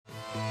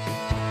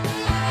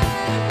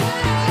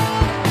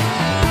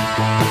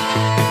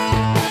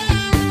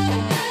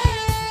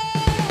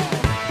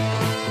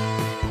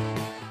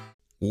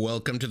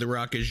Welcome to the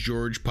Rock is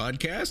George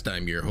podcast.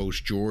 I'm your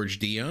host, George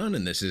Dion,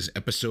 and this is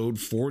episode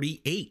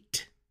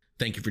 48.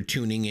 Thank you for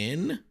tuning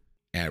in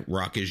at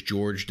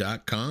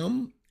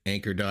rockisgeorge.com,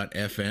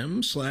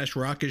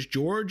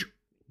 anchor.fm/rockisgeorge,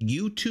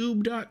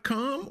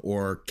 youtube.com,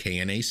 or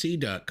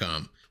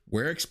knac.com.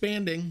 We're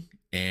expanding,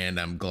 and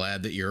I'm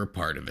glad that you're a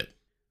part of it.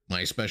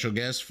 My special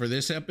guest for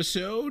this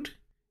episode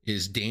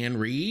is Dan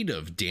Reed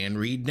of Dan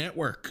Reed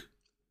Network.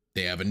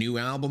 They have a new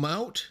album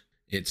out.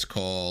 It's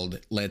called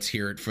Let's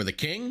Hear It for the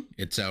King.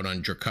 It's out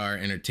on Drakkar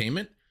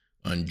Entertainment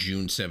on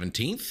June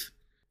 17th.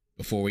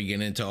 Before we get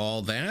into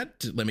all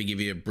that, let me give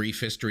you a brief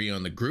history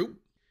on the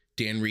group.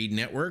 Dan Reed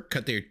Network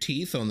cut their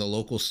teeth on the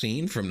local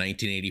scene from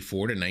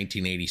 1984 to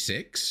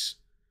 1986.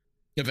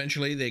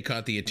 Eventually, they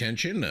caught the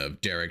attention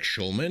of Derek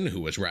Schulman, who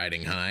was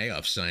riding high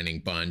off signing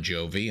Bon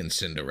Jovi and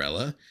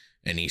Cinderella,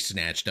 and he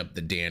snatched up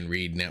the Dan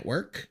Reed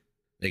Network.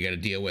 They got a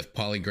deal with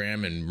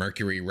Polygram and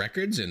Mercury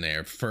Records, and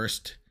their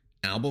first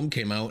album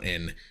came out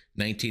in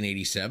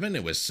 1987.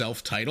 It was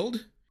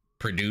self-titled,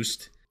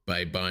 produced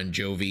by Bon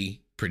Jovi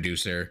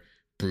producer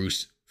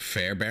Bruce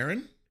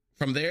Fairbairn.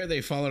 From there,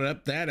 they followed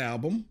up that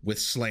album with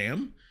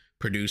Slam,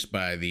 produced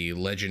by the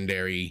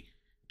legendary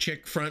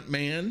Chick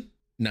frontman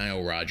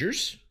Nile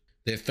Rodgers.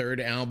 Their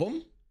third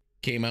album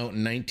came out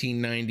in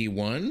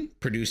 1991,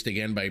 produced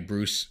again by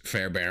Bruce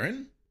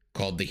Fairbairn,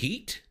 called The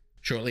Heat.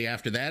 Shortly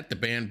after that, the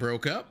band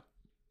broke up.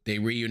 They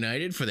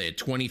reunited for their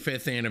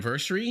 25th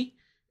anniversary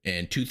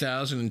in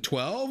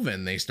 2012,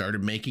 and they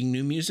started making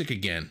new music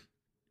again.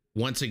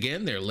 Once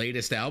again, their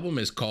latest album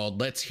is called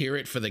Let's Hear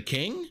It for the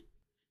King.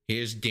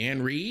 Here's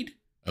Dan Reed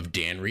of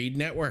Dan Reed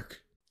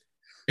Network.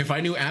 If I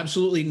knew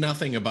absolutely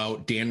nothing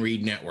about Dan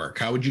Reed Network,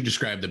 how would you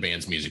describe the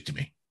band's music to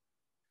me?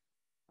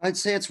 I'd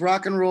say it's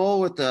rock and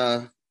roll with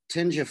a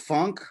tinge of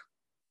funk.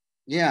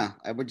 Yeah,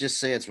 I would just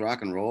say it's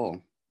rock and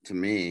roll to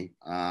me.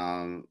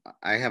 I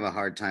have a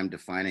hard time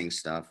defining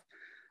stuff.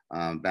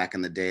 Back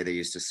in the day, they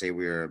used to say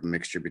we were a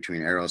mixture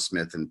between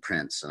Aerosmith and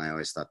Prince, and I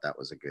always thought that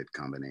was a good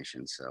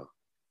combination. So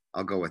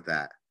I'll go with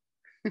that.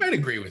 I'd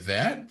agree with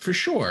that for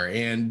sure.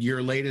 And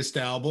your latest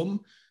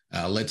album,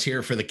 Let's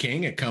Hear for the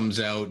King, it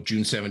comes out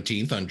June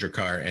 17th on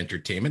Drakkar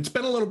Entertainment. It's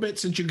been a little bit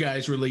since you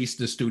guys released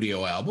the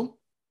studio album.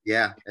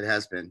 Yeah, it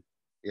has been.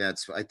 Yeah,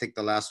 I think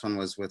the last one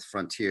was with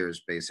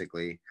Frontiers,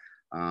 basically,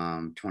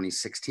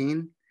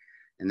 2016.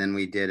 And then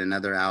we did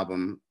another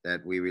album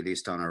that we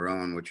released on our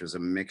own, which was a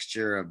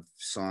mixture of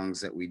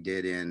songs that we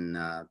did in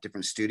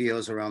different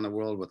studios around the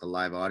world with a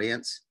live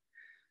audience.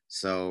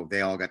 So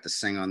they all got to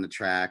sing on the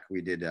track. We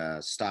did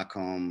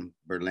Stockholm,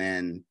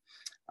 Berlin,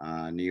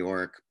 New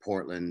York,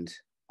 Portland,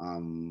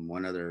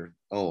 Manchester.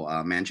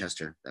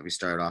 That we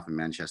started off in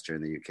Manchester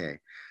in the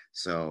UK.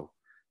 So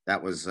that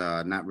was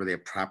not really a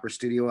proper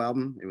studio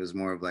album. It was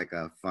more of like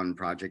a fun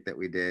project that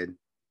we did.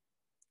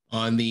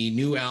 On the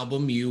new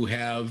album, you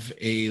have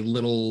a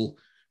little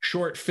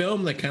short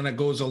film that kind of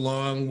goes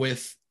along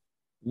with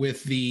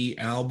the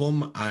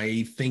album.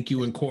 I think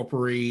you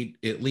incorporate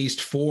at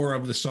least 4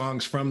 of the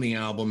songs from the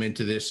album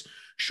into this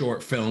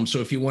short film. So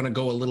if you want to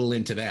go a little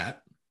into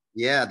that.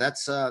 Yeah,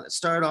 that's it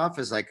started off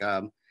as like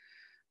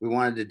we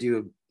wanted to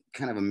do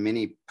kind of a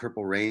mini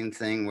Purple Rain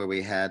thing where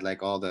we had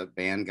like all the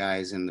band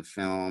guys in the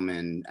film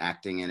and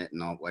acting in it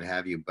and all what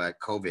have you. But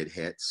COVID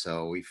hit,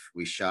 so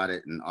we shot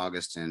it in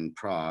August in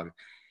Prague.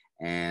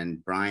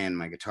 And Brian,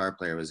 my guitar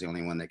player, was the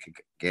only one that could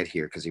get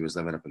here because he was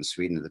living up in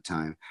Sweden at the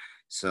time.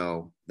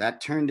 So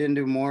that turned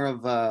into more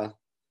of a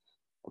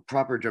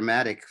proper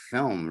dramatic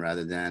film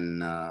rather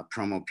than a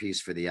promo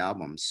piece for the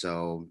album.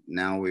 So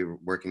now we're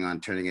working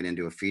on turning it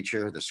into a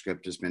feature. The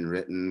script has been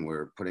written.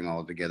 We're putting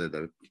all together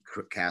the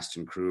cast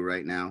and crew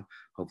right now.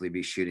 Hopefully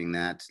be shooting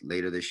that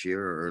later this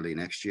year or early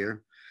next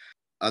year.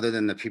 Other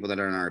than the people that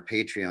are on our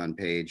Patreon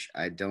page,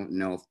 I don't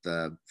know if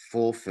the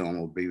full film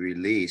will be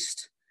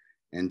released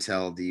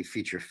until the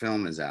feature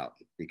film is out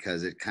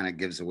because it kind of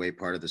gives away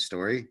part of the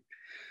story.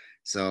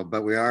 So,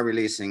 but we are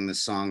releasing the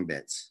song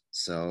bits.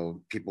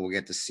 So people will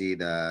get to see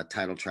the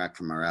title track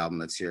from our album,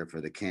 Let's Hear It for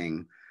the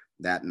King,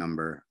 that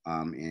number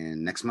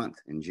in next month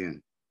in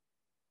June.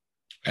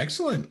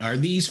 Excellent. Are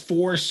these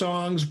 4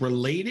 songs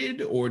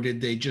related or did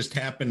they just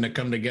happen to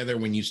come together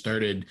when you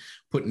started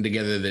putting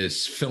together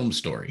this film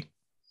story?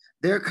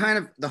 They're kind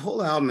of, the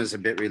whole album is a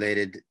bit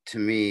related to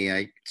me.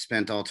 I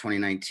spent all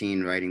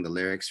 2019 writing the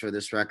lyrics for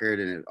this record,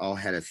 and it all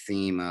had a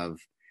theme of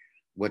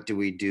what do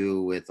we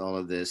do with all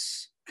of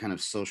this kind of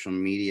social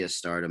media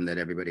stardom that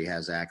everybody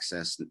has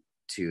access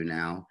to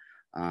now.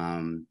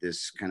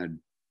 This kind of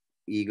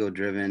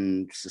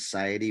ego-driven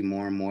society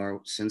more and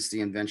more since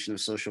the invention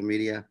of social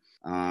media.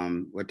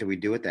 What do we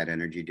do with that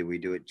energy? Do we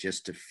do it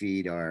just to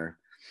feed our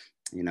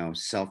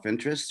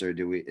self-interest, or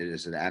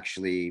is it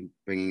actually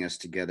bringing us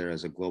together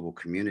as a global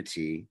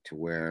community to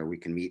where we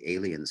can meet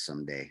aliens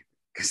someday?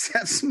 Because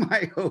that's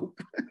my hope.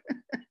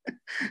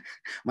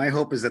 My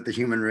hope is that the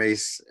human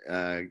race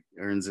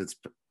earns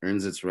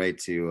its right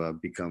to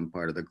become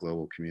part of the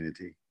global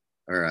community,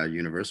 or a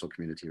universal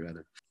community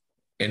rather.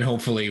 And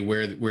hopefully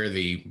we're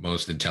the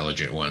most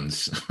intelligent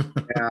ones.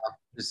 Yeah,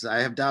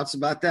 I have doubts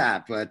about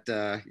that, but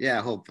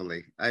yeah,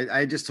 hopefully.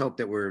 I just hope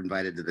that we're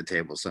invited to the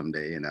table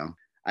someday, you know.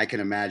 I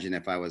can imagine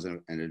if I was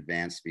an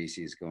advanced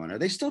species going, are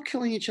they still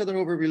killing each other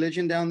over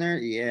religion down there?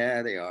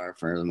 Yeah, they are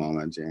for the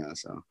moment. Yeah.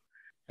 So,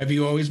 Have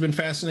you always been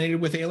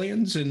fascinated with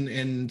aliens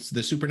and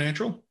the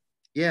supernatural?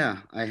 yeah,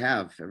 I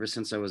have ever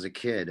since I was a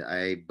kid.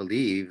 I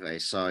believe I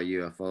saw a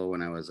UFO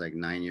when I was like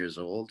 9 years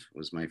old. It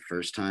was my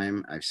first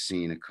time. I've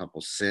seen a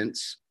couple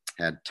since,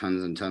 had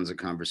tons and tons of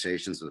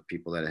conversations with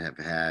people that have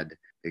had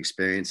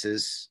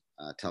experiences,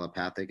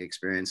 telepathic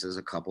experiences,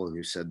 a couple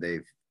who said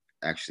they've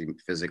actually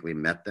physically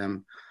met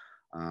them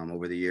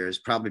over the years,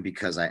 probably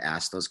because I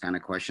asked those kind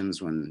of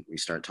questions when we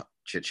start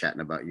chit chatting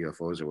about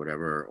UFOs or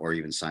whatever, or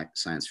even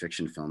science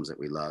fiction films that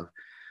we love.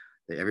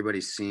 That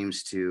everybody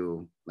seems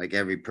to, like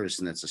every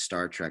person that's a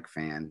Star Trek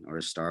fan or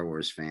a Star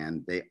Wars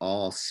fan, they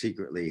all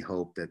secretly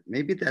hope that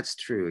maybe that's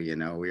true. You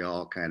know, we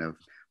all kind of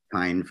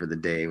pine for the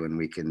day when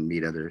we can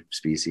meet other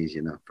species,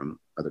 you know, from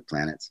other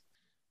planets.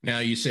 Now,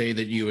 you say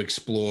that you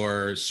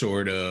explore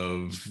sort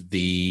of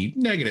the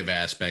negative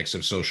aspects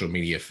of social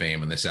media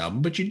fame in this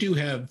album, but you do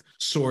have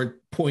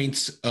sort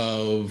points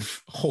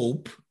of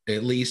hope,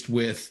 at least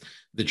with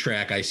the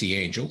track I See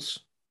Angels.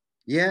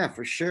 Yeah,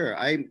 for sure.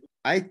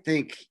 I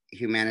think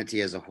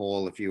humanity as a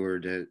whole, if you were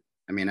to,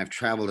 I mean, I've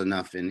traveled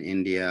enough in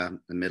India,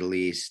 the Middle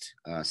East,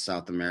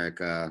 South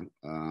America,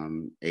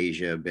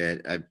 Asia a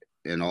bit,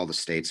 in all the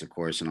states, of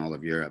course, and all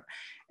of Europe.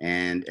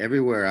 And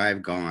everywhere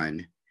I've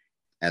gone,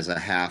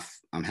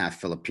 I'm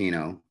half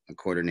Filipino, a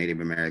quarter Native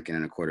American,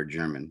 and a quarter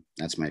German.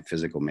 That's my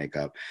physical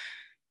makeup.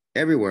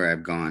 Everywhere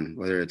I've gone,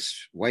 whether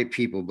it's white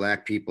people,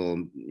 black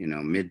people, you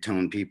know,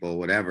 mid-tone people,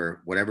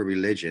 whatever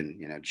religion,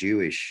 you know,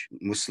 Jewish,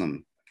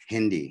 Muslim,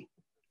 Hindi,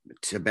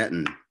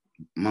 Tibetan,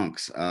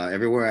 monks,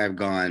 everywhere I've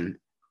gone,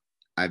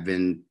 I've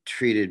been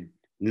treated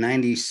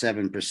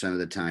 97% of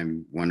the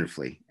time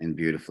wonderfully and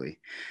beautifully.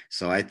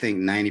 So I think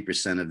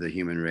 90% of the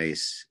human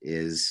race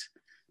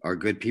are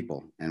good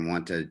people and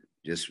want to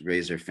just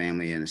raise their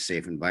family in a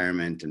safe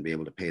environment and be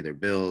able to pay their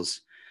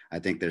bills. I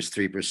think there's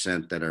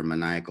 3% that are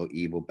maniacal,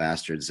 evil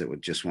bastards that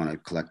would just want to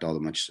collect all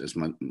as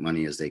much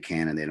money as they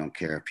can, and they don't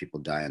care if people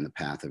die in the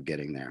path of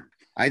getting there.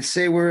 I'd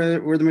say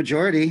we're the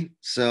majority,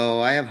 so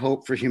I have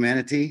hope for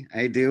humanity.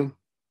 I do,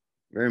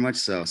 very much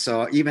so.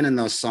 So even in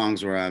those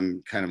songs where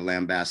I'm kind of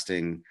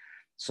lambasting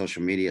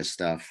social media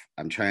stuff,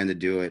 I'm trying to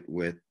do it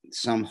with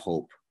some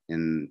hope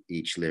in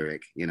each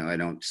lyric. You know, I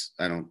don't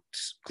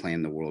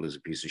claim the world is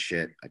a piece of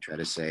shit. I try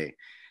to say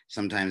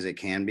sometimes it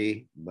can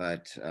be,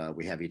 but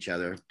we have each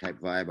other type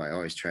vibe. I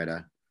always try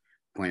to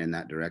point in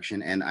that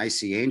direction. And I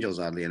See Angels,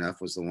 oddly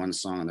enough, was the one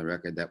song on the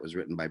record that was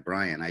written by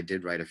Brian. I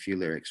did write a few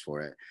lyrics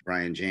for it.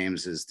 Brian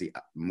James is the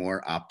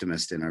more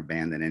optimist in our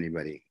band than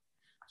anybody.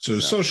 So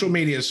social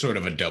media is sort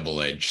of a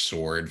double-edged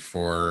sword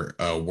for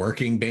a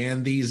working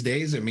band these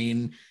days. I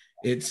mean,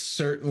 it's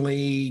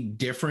certainly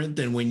different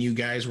than when you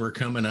guys were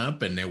coming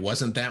up and there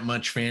wasn't that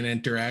much fan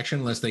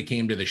interaction unless they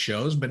came to the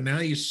shows, but now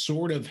you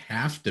sort of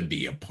have to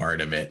be a part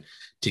of it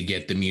to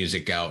get the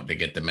music out, to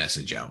get the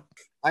message out.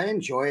 I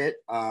enjoy it.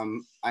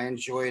 I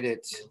enjoyed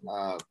it.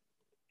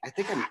 I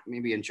think I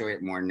maybe enjoy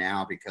it more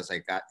now because I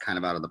got kind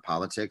of out of the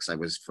politics. I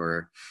was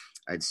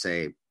I'd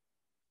say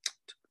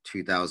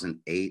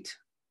 2008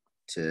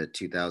 to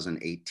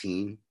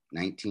 2018,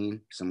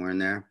 19, somewhere in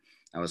there.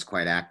 I was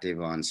quite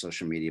active on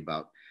social media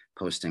about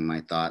posting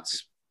my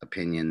thoughts,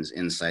 opinions,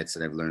 insights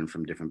that I've learned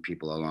from different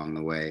people along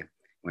the way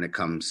when it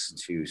comes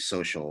to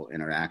social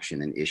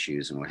interaction and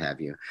issues and what have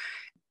you.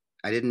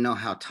 I didn't know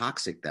how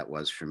toxic that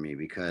was for me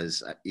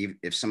because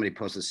if somebody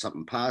posted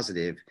something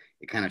positive,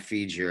 it kind of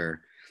feeds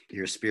your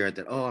spirit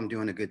that, oh, I'm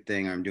doing a good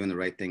thing or I'm doing the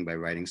right thing by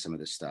writing some of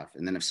this stuff.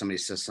 And then if somebody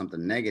says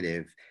something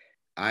negative,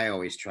 I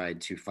always tried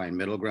to find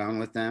middle ground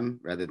with them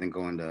rather than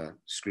go into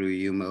screw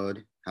you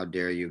mode. How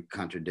dare you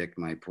contradict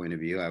my point of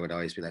view? I would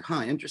always be like,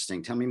 huh,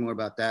 interesting. Tell me more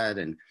about that.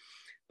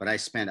 But I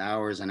spent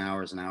hours and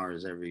hours and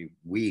hours every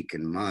week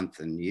and month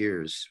and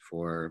years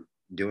for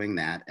doing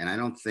that. And I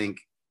don't think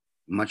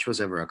much was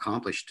ever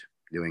accomplished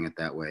doing it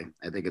that way.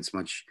 I think it's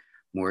much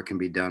more can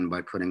be done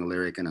by putting a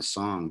lyric in a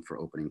song for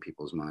opening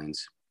people's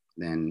minds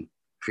than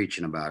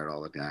preaching about it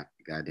all the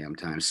goddamn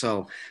time.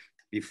 So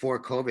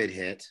before COVID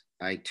hit,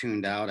 I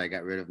tuned out. I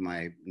got rid of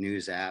my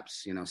news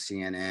apps, you know,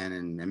 CNN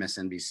and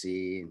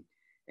MSNBC,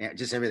 and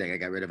just everything. I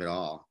got rid of it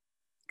all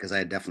because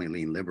I definitely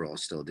lean liberal,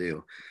 still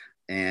do,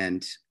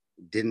 and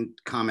didn't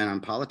comment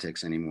on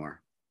politics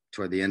anymore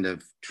toward the end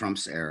of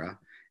Trump's era.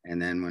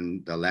 And then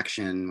when the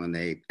election, when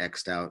they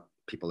X'd out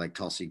people like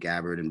Tulsi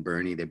Gabbard and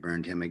Bernie, they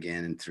burned him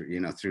again and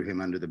threw him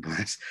under the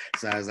bus.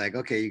 So I was like,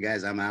 okay, you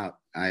guys, I'm out.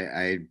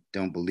 I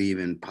don't believe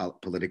in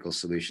political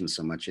solutions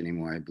so much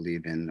anymore. I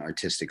believe in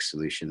artistic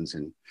solutions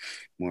and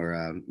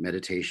more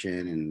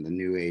meditation and the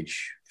new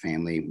age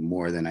family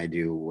more than I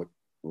do what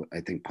I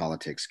think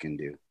politics can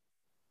do.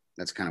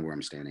 That's kind of where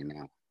I'm standing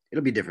now.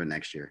 It'll be different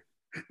next year.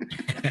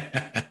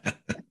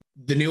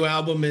 The new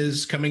album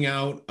is coming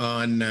out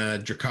on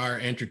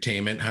Drakkar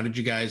Entertainment. How did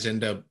you guys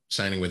end up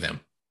signing with them?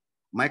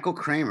 Michael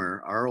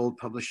Kramer, our old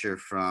publisher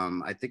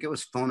from, I think it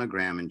was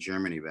Phonogram in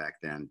Germany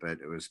back then, but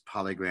it was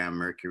Polygram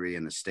Mercury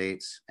in the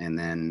States. And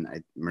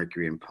then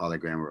Mercury and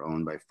Polygram were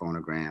owned by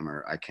Phonogram,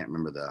 or I can't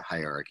remember the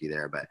hierarchy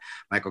there. But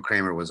Michael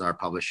Kramer was our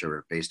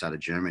publisher based out of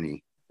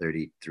Germany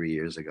 33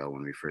 years ago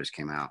when we first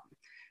came out.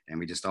 And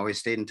we just always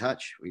stayed in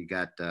touch. We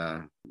got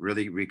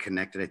really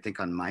reconnected, I think,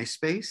 on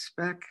MySpace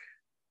back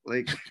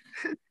like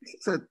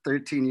so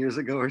 13 years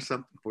ago or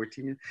something,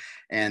 14 years.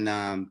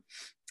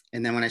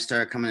 And then when I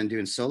started coming and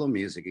doing solo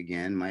music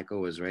again, Michael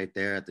was right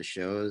there at the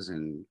shows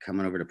and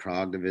coming over to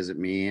Prague to visit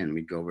me. And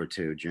we'd go over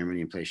to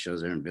Germany and play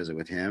shows there and visit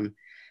with him.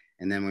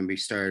 And then when we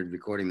started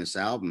recording this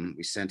album,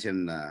 we sent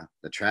him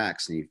the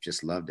tracks and he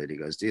just loved it. He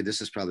goes, dude, this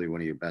is probably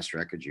one of your best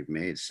records you've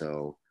made.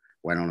 So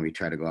why don't we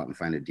try to go out and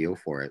find a deal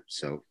for it?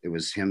 So it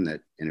was him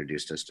that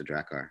introduced us to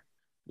Drakkar.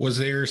 Was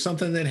there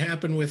something that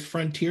happened with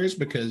Frontiers?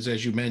 Because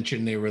as you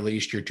mentioned, they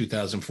released your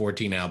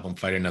 2014 album,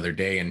 Fight Another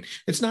Day, and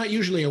it's not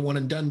usually a one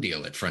and done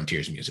deal at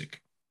Frontiers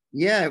Music.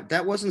 Yeah,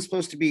 that wasn't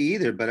supposed to be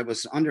either, but it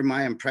was under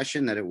my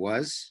impression that it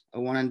was a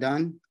one and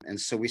done. And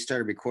so we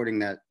started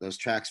recording those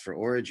tracks for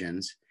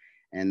Origins,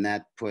 and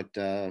that put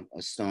a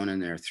stone in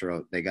their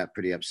throat. They got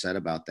pretty upset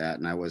about that,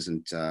 and I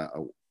wasn't,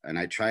 and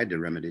I tried to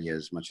remedy it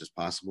as much as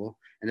possible.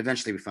 And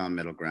eventually we found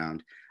middle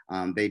ground.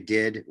 They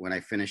did, when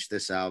I finished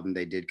this album,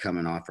 they did come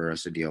and offer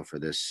us a deal for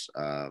this,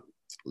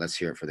 Let's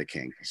Hear It for the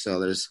King. So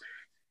there's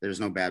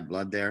no bad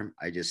blood there.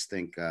 I just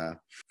think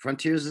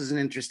Frontiers is an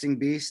interesting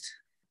beast.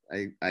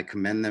 I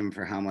commend them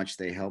for how much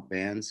they help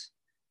bands.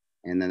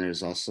 And then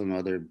there's also some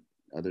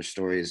other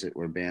stories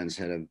where bands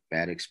had a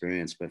bad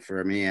experience. But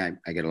for me, I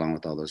get along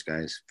with all those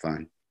guys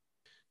fine.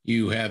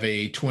 You have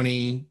a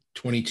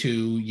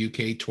 2022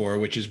 UK tour,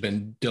 which has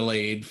been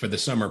delayed for the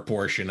summer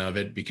portion of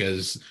it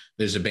because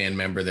there's a band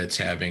member that's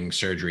having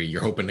surgery.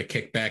 You're hoping to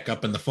kick back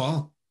up in the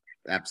fall?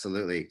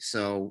 Absolutely.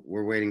 So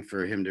we're waiting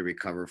for him to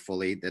recover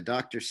fully. The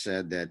doctor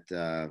said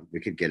that we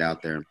could get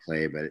out there and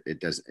play, but it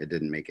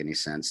didn't make any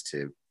sense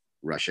to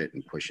rush it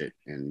and push it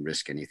and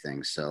risk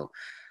anything. So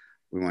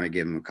we want to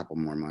give him a couple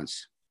more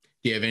months.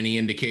 Do you have any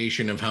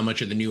indication of how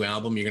much of the new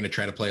album you're going to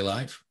try to play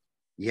live?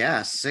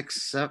 Yeah,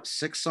 six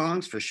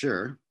songs for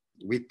sure.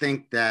 We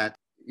think that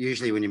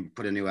usually when you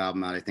put a new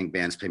album out, I think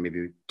bands play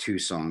maybe 2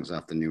 songs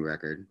off the new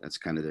record. That's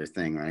kind of their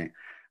thing, right?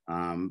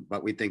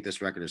 But we think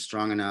this record is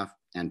strong enough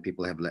and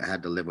people have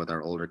had to live with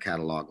our older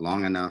catalog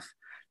long enough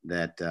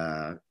that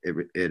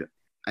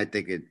I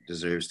think it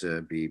deserves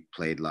to be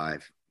played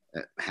live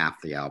at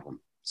half the album.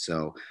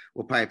 So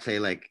we'll probably play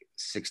like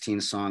 16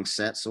 song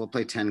sets. So we'll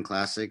play 10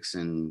 classics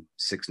and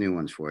 6 new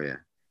ones for you.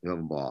 You'll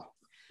have a ball.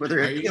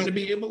 Are you going to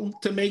be able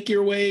to make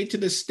your way to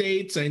the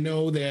States? I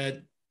know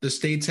that the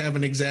States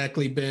haven't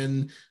exactly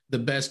been the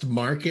best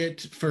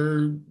market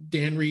for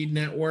Dan Reed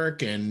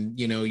Network. And,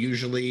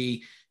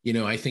 usually,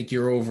 I think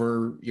you're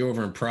over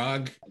in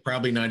Prague.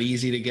 Probably not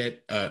easy to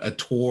get a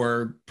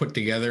tour put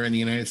together in the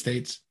United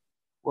States.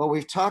 Well,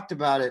 we've talked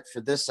about it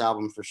for this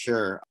album for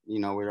sure.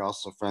 We're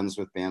also friends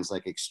with bands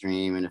like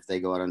Extreme. And if they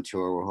go out on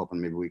tour, we're hoping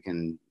maybe we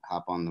can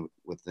hop on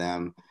with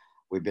them.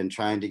 We've been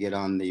trying to get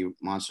on the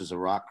Monsters of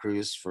Rock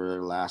cruise for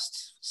the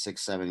last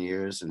 6-7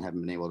 years and haven't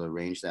been able to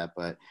arrange that.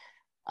 But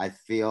I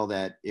feel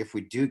that if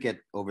we do get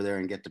over there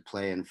and get to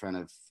play in front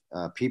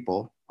of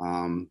people,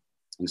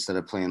 instead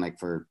of playing like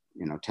for,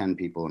 10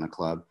 people in a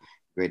club,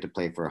 great to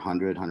play for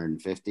 100,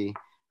 150.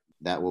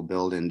 That will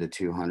build into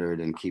 200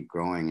 and keep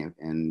growing.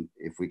 And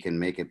if we can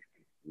make it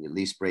at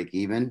least break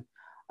even,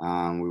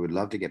 we would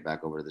love to get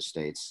back over to the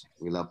States.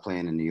 We love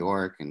playing in New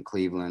York and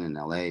Cleveland and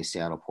LA,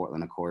 Seattle,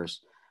 Portland, of course.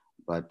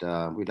 But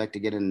we'd like to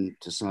get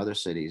into some other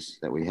cities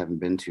that we haven't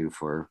been to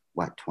for,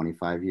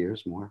 25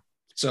 years more.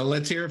 So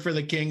Let's Hear It for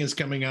the King is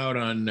coming out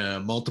on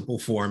multiple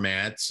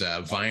formats.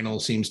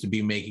 Vinyl seems to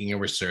be making a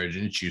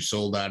resurgence. You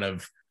sold out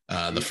of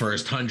the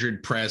first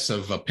 100 press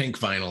of a pink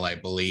vinyl, I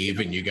believe,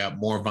 and you got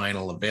more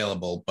vinyl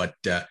available. But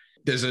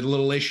there's a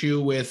little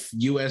issue with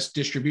U.S.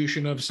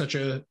 distribution of such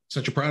a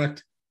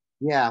product.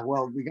 Yeah,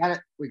 well, we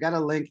got a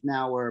link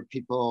now where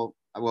people,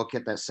 I will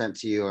get that sent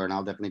to you, and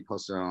I'll definitely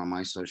post it on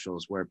my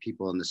socials, where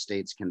people in the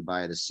States can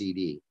buy the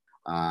CD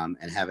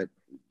and have it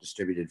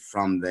distributed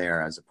from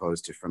there as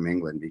opposed to from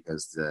England,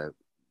 because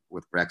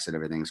with Brexit,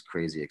 everything's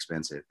crazy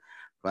expensive.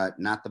 But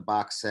not the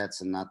box sets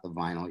and not the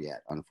vinyl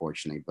yet,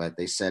 unfortunately. But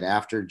they said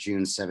after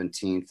June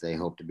 17th, they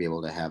hope to be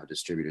able to have a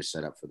distributor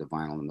set up for the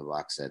vinyl and the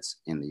box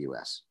sets in the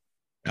U.S.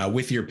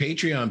 With your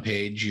Patreon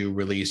page, you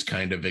release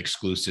kind of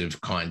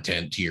exclusive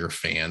content to your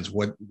fans.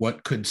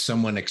 What could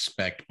someone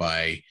expect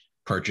by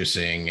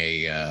purchasing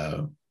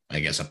a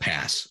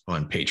pass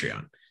on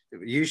Patreon?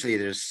 Usually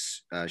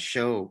there's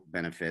show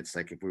benefits.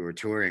 Like if we were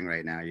touring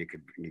right now, you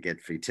get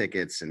free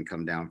tickets and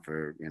come down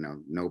for,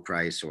 no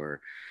price,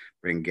 or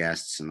bring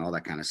guests and all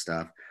that kind of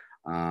stuff.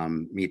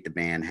 Meet the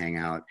band, hang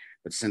out.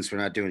 But since we're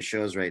not doing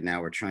shows right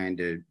now, we're trying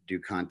to do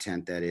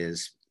content that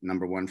is,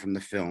 number one, from the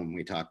film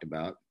we talked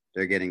about.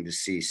 They're getting to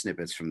see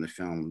snippets from the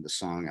film, the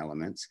song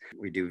elements.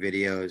 We do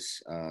videos.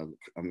 I'm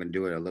going to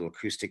do a little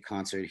acoustic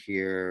concert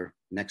here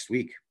next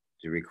week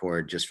to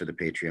record just for the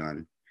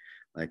Patreon.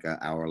 like an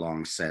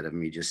hour-long set of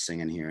me just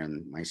singing here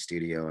in my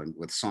studio and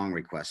with song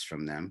requests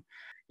from them.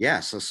 Yeah,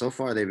 so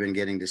far they've been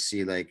getting to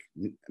see like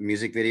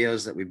music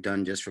videos that we've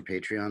done just for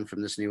Patreon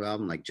from this new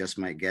album, like Just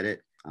Might Get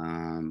It,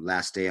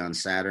 Last Day on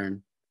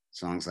Saturn,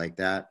 songs like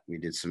that. We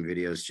did some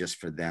videos just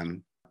for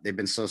them. They've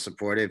been so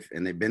supportive,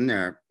 and they've been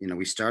there. You know,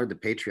 we started the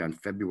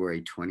Patreon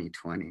February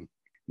 2020.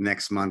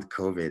 Next month,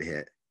 COVID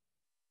hit,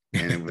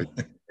 and it was,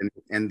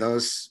 and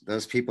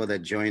those people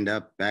that joined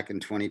up back in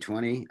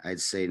 2020, I'd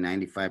say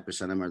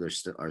 95% of them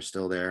are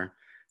still there,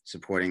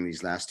 supporting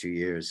these last 2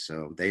 years.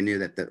 So they knew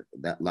that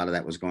that a lot of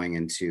that was going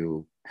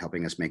into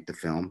helping us make the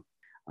film,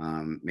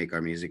 make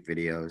our music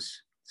videos.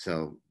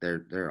 So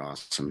they're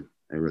awesome.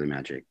 They're really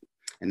magic.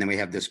 And then we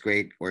have this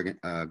great group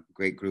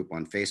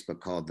on Facebook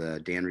called the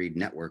Dan Reed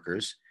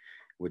Networkers,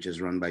 which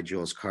is run by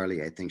Jules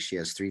Carly. I think she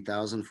has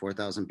 3,000,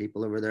 4,000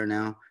 people over there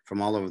now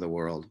from all over the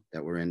world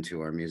that were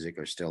into our music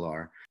or still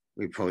are.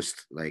 We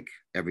post like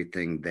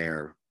everything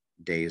there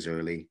days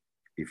early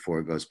before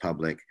it goes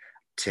public,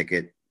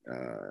 ticket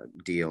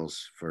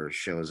deals for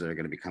shows that are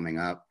going to be coming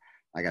up.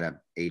 I got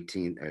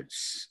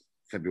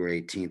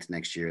February 18th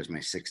next year is my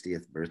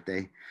 60th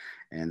birthday.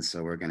 And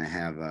so we're going to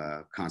have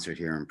a concert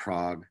here in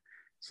Prague.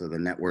 So the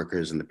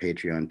networkers and the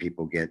Patreon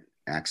people get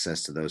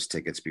access to those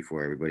tickets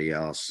before everybody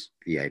else,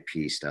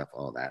 VIP stuff,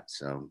 all that.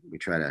 So we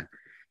try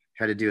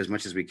to do as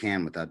much as we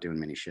can without doing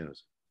many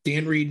shows.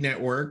 Dan Reed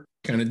Network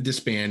kind of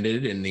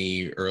disbanded in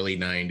the early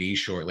 90s,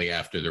 shortly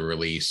after the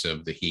release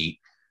of The Heat.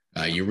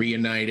 You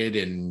reunited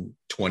in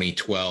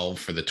 2012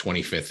 for the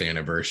 25th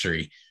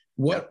anniversary.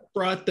 What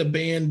brought the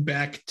band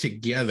back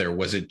together?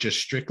 Was it just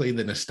strictly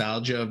the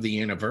nostalgia of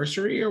the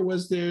anniversary, or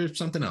was there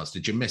something else?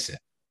 Did you miss it?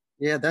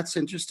 Yeah, that's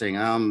interesting.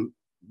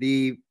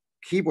 The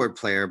keyboard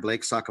player,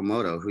 Blake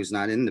Sakamoto, who's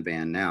not in the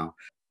band now,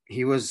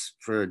 he was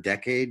for a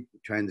decade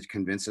trying to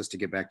convince us to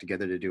get back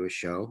together to do a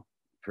show,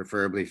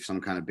 preferably some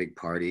kind of big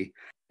party.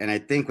 And I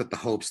think with the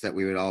hopes that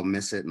we would all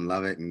miss it and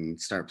love it and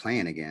start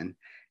playing again.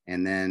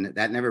 And then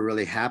that never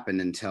really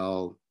happened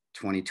until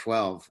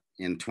 2012.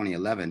 In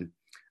 2011,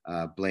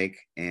 Blake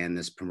and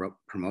this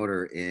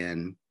promoter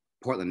in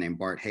Portland named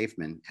Bart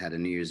Hafman had a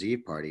New Year's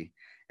Eve party.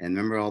 And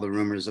remember, all the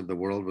rumors of the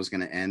world was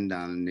going to end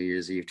on New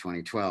Year's Eve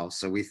 2012.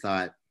 So we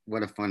thought,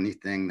 what a funny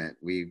thing that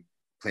we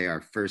play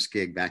our first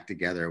gig back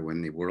together when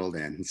the world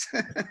ends.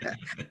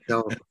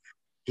 So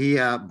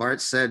Bart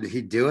said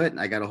he'd do it.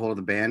 I got a hold of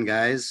the band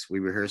guys. We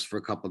rehearsed for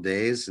a couple of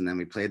days, and then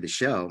we played the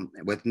show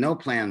with no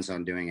plans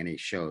on doing any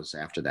shows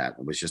after that.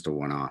 It was just a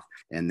one-off.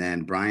 And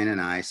then Brian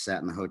and I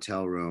sat in the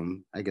hotel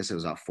room. I guess it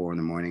was about 4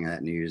 a.m.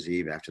 that New Year's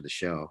Eve after the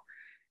show.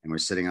 And we're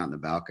sitting out in the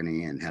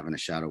balcony and having a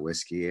shot of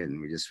whiskey.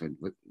 And we just went,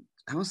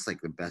 that was like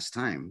the best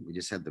time. We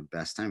just had the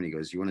best time. And he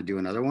goes, "You want to do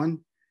another one?"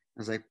 I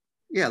was like,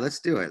 "Yeah, let's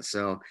do it."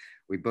 So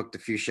we booked a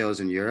few shows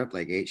in Europe,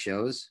 like 8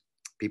 shows.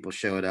 People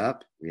showed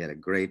up. We had a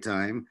great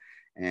time.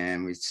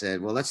 And we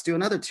said, well, let's do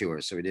another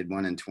tour. So we did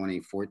one in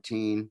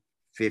 2014,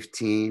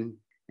 15.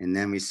 And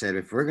then we said,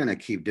 if we're going to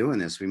keep doing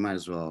this, we might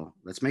as well,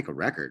 let's make a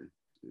record,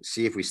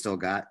 see if we still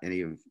got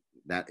any of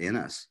that in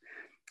us.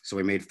 So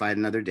we made Fight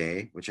Another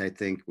Day, which I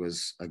think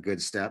was a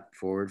good step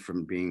forward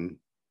from being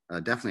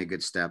definitely a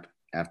good step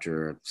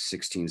after a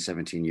 16,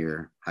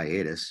 17-year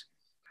hiatus.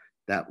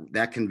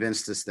 That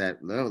convinced us that,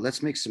 oh,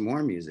 let's make some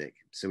more music.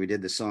 So we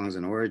did the songs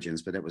and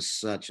origins, but it was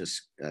such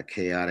a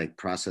chaotic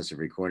process of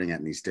recording it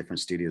in these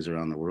different studios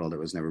around the world. It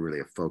was never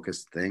really a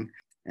focused thing.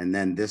 And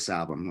then this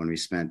album, when we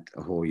spent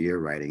a whole year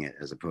writing it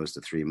as opposed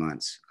to 3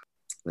 months,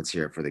 Let's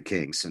Hear It for the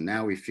King. So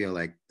now we feel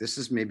like this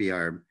is maybe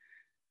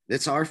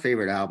it's our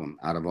favorite album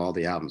out of all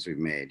the albums we've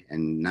made.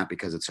 And not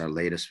because it's our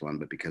latest one,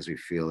 but because we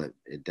feel it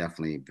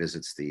definitely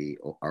visits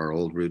our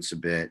old roots a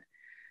bit.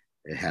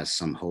 It has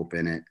some hope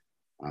in it.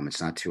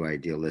 It's not too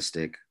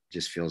idealistic.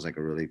 Just feels like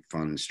a really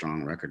fun,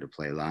 strong record to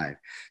play live.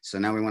 So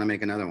now we want to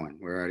make another one.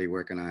 We're already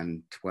working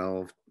on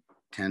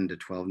 10 to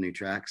 12 new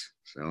tracks.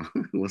 So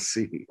we'll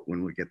see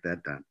when we get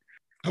that done.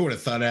 I would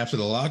have thought after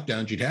the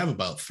lockdowns, you'd have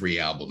about 3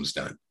 albums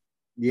done.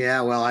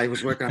 Yeah, well, I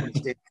was working on a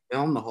stage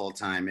film the whole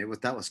time.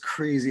 That was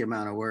crazy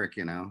amount of work,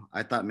 you know.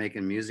 I thought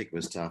making music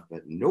was tough,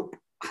 but nope.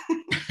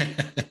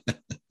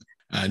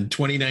 In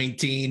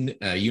 2019,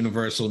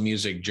 Universal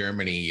Music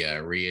Germany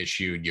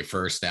reissued your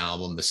first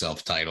album, the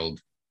self-titled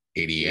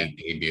 88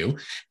 debut,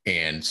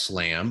 and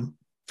Slam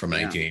from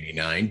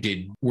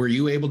 1989. Were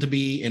you able to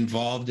be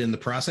involved in the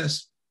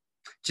process?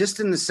 Just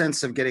in the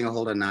sense of getting a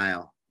hold of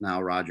Nile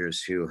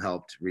Rodgers, who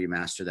helped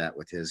remaster that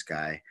with his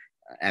guy,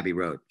 Abbey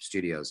Road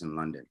Studios in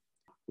London.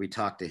 We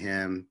talked to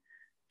him,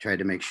 tried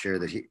to make sure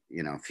that he,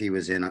 you know, if he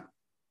was in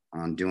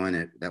on doing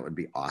it, that would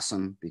be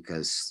awesome,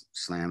 because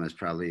Slam is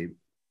probably,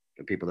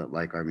 the people that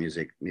like our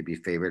music, maybe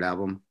favorite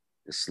album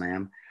is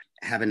Slam.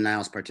 Having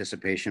Nile's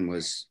participation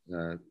was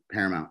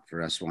paramount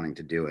for us wanting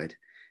to do it.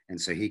 And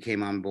so he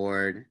came on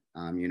board.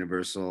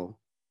 Universal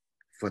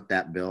foot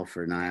that bill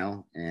for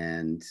Nile.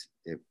 And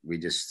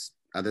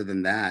other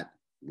than that,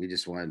 we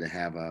just wanted to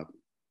have a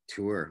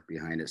tour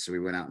behind it. So we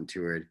went out and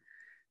toured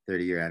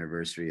 30-year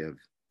anniversary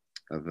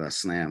of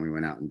Slam. We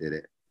went out and did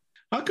it.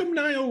 How come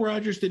Nile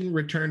Rodgers didn't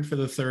return for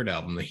the third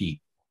album, The Heat?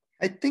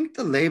 I think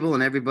the label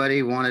and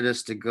everybody wanted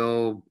us to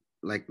go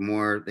like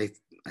more.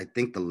 I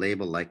think the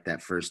label liked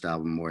that first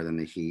album more than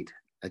the Heat.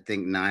 I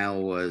think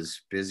Niall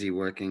was busy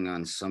working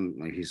on some.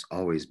 Like he's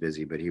always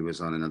busy, but he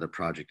was on another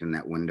project in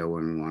that window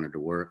when we wanted to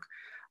work.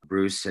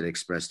 Bruce had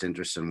expressed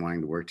interest in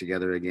wanting to work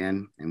together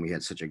again, and we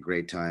had such a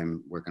great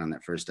time working on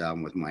that first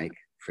album with Mike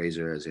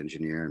Fraser as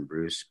engineer and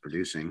Bruce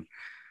producing.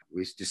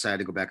 We decided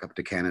to go back up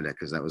to Canada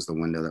because that was the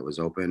window that was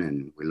open,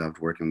 and we loved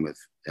working with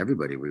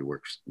everybody we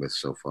worked with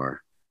so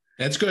far.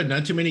 That's good.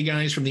 Not too many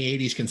guys from the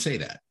 80s can say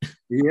that.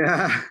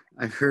 Yeah,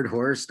 I've heard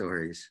horror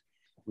stories.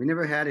 We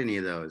never had any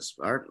of those.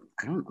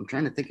 I'm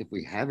trying to think if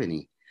we have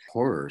any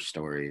horror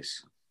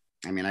stories.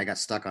 I mean, I got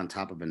stuck on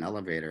top of an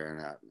elevator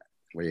in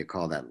what do you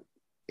call that,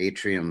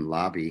 atrium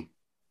lobby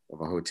of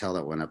a hotel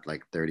that went up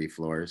like 30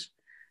 floors.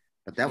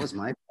 But that was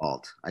my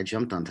fault. I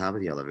jumped on top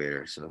of the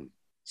elevator. So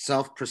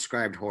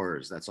self-prescribed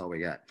horrors. That's all we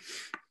got.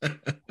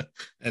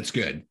 That's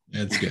good.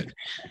 That's good.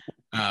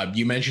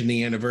 You mentioned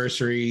the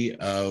anniversary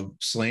of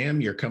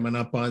Slam. You're coming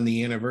up on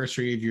the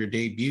anniversary of your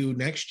debut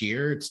next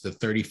year. It's the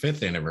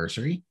 35th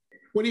anniversary.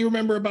 What do you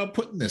remember about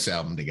putting this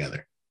album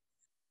together?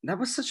 That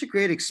was such a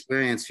great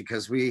experience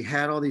because we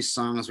had all these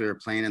songs we were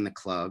playing in the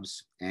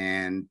clubs,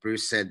 and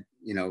Bruce said,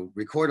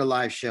 record a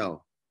live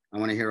show. I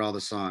want to hear all the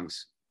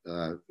songs.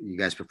 You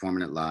guys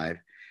performing it live.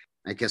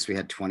 I guess we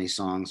had 20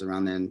 songs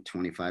around then,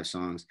 25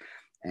 songs.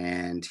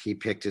 And he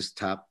picked his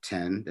top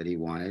 10 that he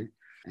wanted.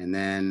 And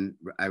then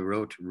I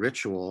wrote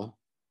Ritual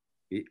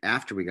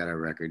after we got our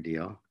record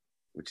deal,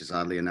 which is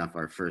oddly enough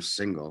our first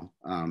single.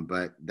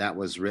 But that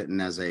was written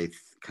as a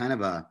kind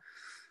of a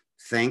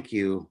thank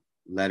you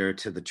letter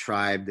to the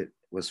tribe that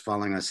was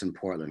following us in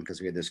Portland because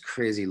we had this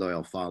crazy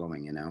loyal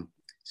following,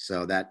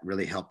 So that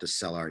really helped us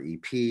sell our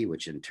EP,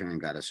 which in turn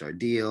got us our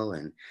deal.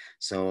 And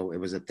so it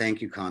was a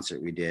thank you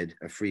concert we did,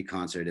 a free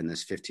concert in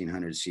this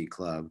 1,500 seat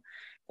club,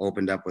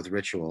 opened up with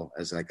Ritual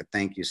as like a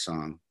thank you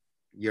song.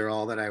 You're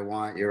all that I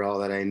want. You're all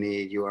that I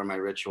need. You are my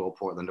ritual,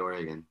 Portland,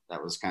 Oregon.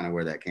 That was kind of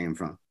where that came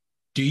from.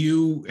 Do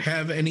you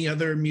have any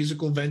other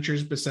musical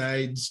ventures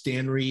besides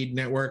Dan Reed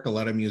Network? A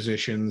lot of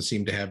musicians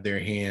seem to have their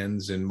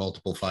hands in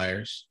multiple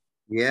fires.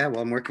 Yeah,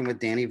 well, I'm working with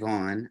Danny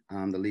Vaughan,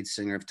 the lead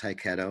singer of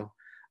Tyketto.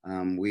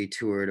 We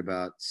toured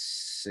about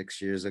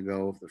 6 years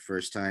ago, the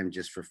first time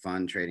just for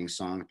fun, trading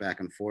songs back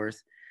and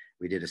forth.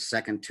 We did a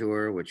second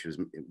tour, which was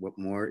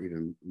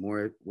even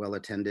more well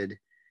attended.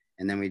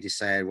 And then we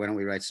decided, why don't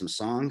we write some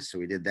songs? So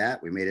we did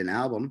that. We made an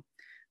album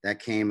that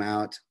came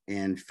out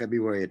in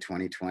February of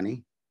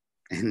 2020.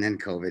 And then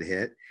COVID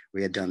hit.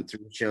 We had done 3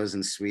 shows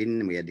in Sweden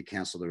and we had to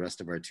cancel the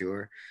rest of our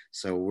tour.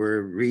 So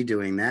we're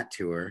redoing that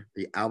tour,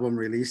 the album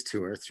release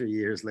tour 3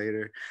 years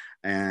later,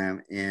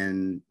 in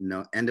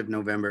end of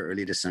November,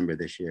 early December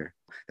this year.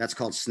 That's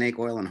called Snake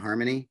Oil and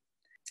Harmony.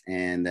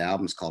 And the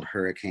album's called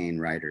Hurricane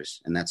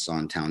Riders. And that's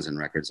on Townsend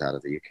Records out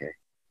of the UK.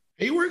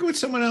 Are you working with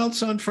someone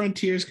else on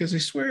Frontiers? Because I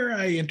swear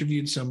I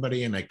interviewed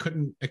somebody and I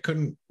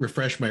couldn't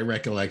refresh my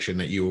recollection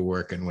that you were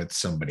working with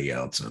somebody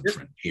else on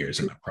Frontiers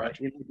in the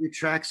project. A few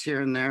tracks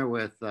here and there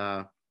with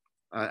I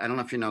don't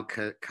know if you know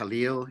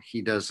Khalil.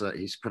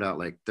 He's put out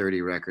like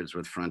 30 records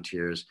with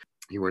Frontiers.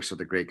 He works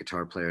with a great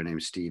guitar player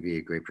named Stevie,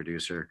 a great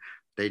producer.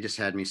 They just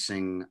had me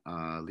sing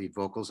lead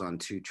vocals on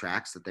 2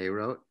 tracks that they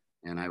wrote,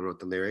 and I wrote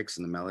the lyrics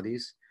and the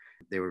melodies.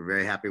 They were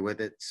very happy with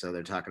it. So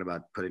they're talking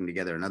about putting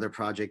together another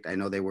project. I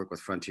know they work with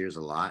Frontiers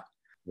a lot.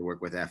 They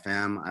work with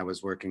FM. I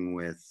was working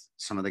with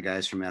some of the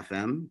guys from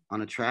FM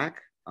on a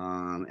track,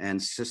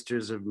 and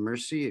Sisters of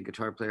Mercy, a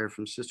guitar player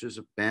from Sisters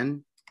of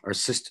Ben, or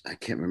sister. I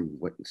can't remember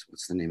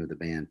what's the name of the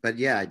band. But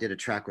yeah, I did a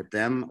track with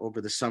them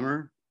over the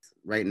summer.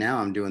 Right now,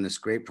 I'm doing this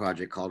great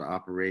project called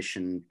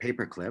Operation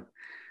Paperclip,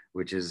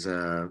 which is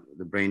the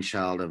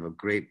brainchild of a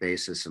great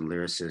bassist and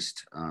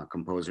lyricist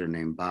composer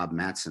named Bob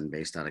Matson,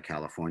 based out of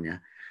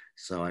California.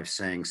 So I've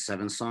sang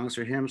 7 songs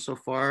for him so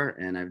far,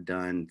 and I've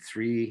done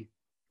 3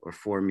 or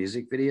 4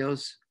 music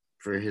videos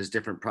for his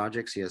different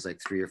projects. He has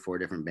like 3 or 4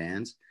 different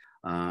bands.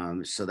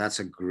 So that's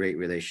a great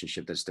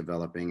relationship that's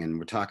developing. And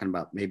we're talking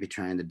about maybe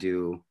trying to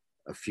do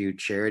a few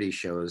charity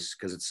shows,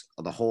 because it's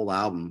the whole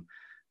album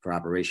for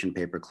Operation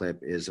Paperclip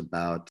is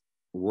about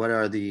what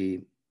are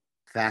the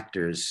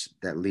factors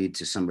that lead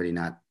to somebody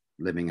not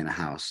living in a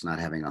house, not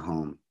having a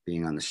home,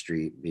 being on the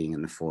street, being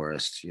in the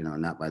forest,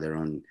 not by their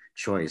own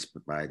choice,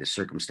 but by the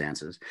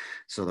circumstances.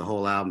 So the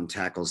whole album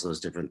tackles those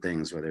different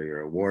things, whether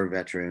you're a war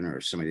veteran or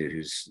somebody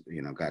who's,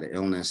 got an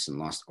illness and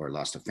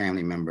lost a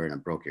family member and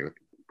it broke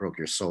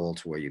your soul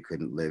to where you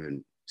couldn't live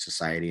in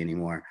society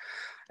anymore.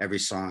 Every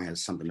song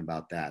has something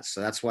about that.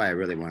 So that's why I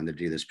really wanted to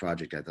do this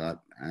project, I thought.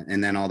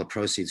 And then all the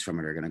proceeds from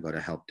it are going to go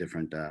to help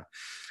different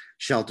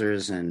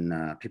shelters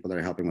and people that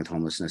are helping with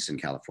homelessness in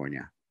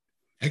California.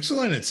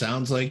 Excellent. It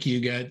sounds like you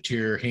got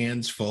your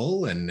hands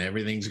full and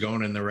everything's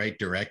going in the right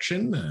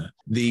direction.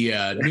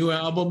 The new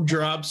album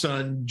drops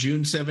on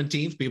June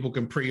 17th. People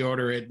can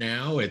pre-order it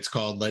now. It's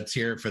called Let's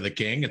Hear It for the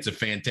King. It's a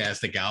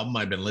fantastic album.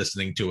 I've been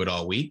listening to it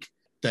all week.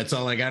 That's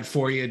all I got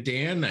for you,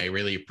 Dan. I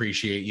really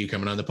appreciate you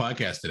coming on the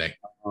podcast today.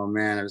 Oh,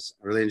 man, I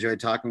really enjoyed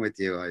talking with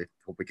you. I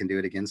hope we can do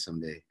it again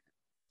someday.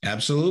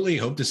 Absolutely.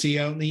 Hope to see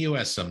you out in the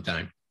U.S.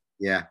 sometime.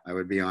 Yeah, I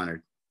would be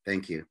honored.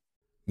 Thank you.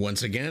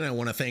 Once again, I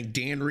want to thank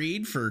Dan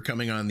Reed for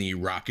coming on the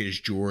Rock is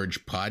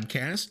George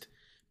podcast.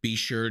 Be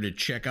sure to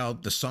check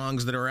out the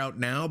songs that are out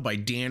now by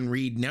Dan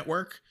Reed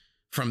Network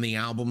from the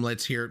album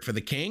Let's Hear It for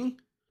the King.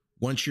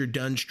 Once you're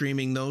done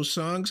streaming those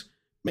songs,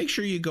 make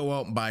sure you go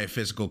out and buy a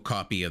physical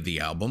copy of the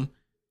album.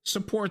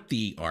 Support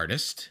the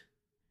artist.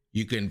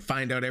 You can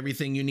find out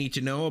everything you need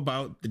to know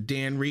about the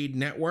Dan Reed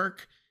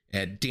Network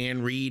at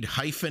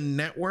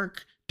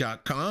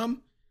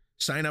danreed-network.com.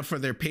 Sign up for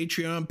their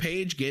Patreon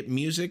page, get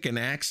music and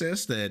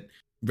access that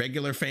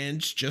regular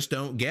fans just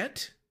don't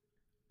get.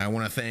 I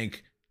want to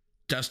thank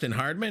Dustin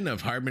Hardman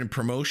of Hardman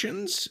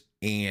Promotions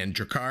and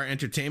Drakkar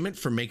Entertainment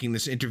for making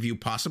this interview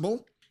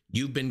possible.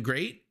 You've been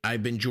great.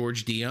 I've been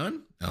George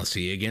Dion. I'll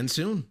see you again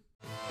soon.